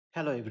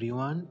Hello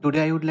everyone,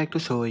 today I would like to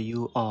show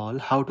you all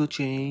how to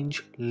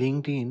change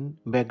LinkedIn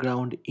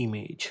background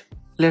image.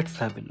 Let's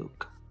have a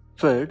look.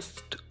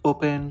 First,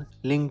 open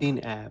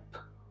LinkedIn app.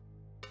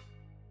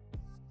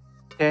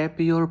 Tap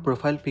your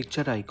profile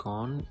picture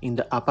icon in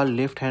the upper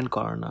left hand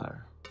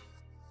corner.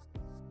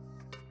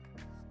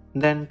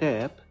 Then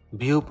tap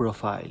View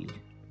Profile.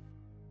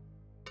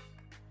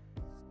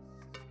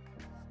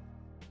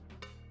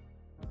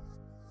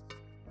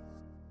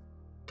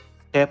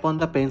 Tap on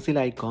the pencil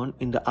icon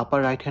in the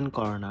upper right hand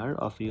corner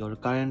of your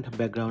current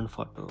background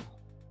photo.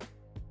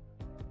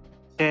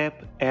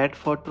 Tap Add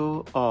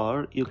Photo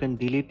or you can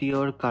delete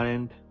your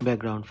current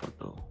background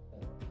photo.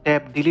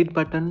 Tap Delete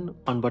button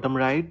on bottom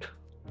right,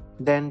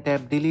 then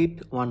tap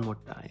Delete one more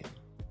time.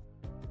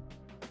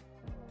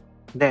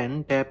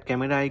 Then tap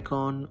Camera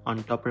icon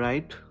on top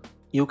right.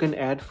 You can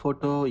add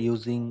photo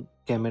using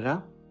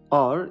camera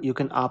or you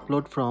can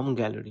upload from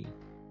gallery.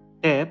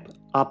 Tap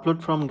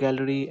Upload from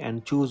gallery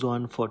and choose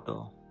one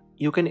photo.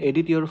 You can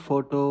edit your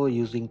photo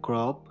using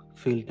crop,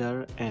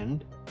 filter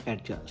and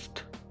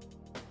adjust.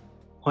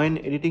 When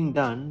editing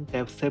done,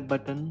 tap Save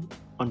button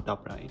on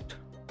top right.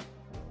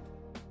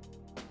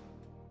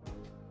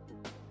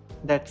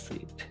 That's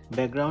it.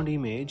 Background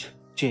image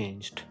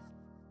changed.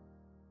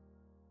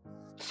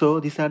 So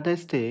these are the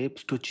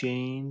steps to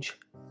change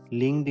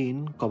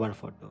LinkedIn cover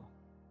photo.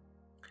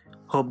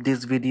 Hope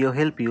this video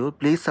helped you.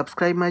 Please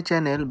subscribe my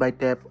channel by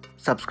tap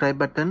subscribe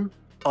button.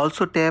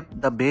 Also tap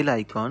the bell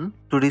icon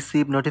to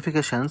receive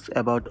notifications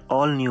about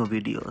all new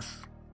videos.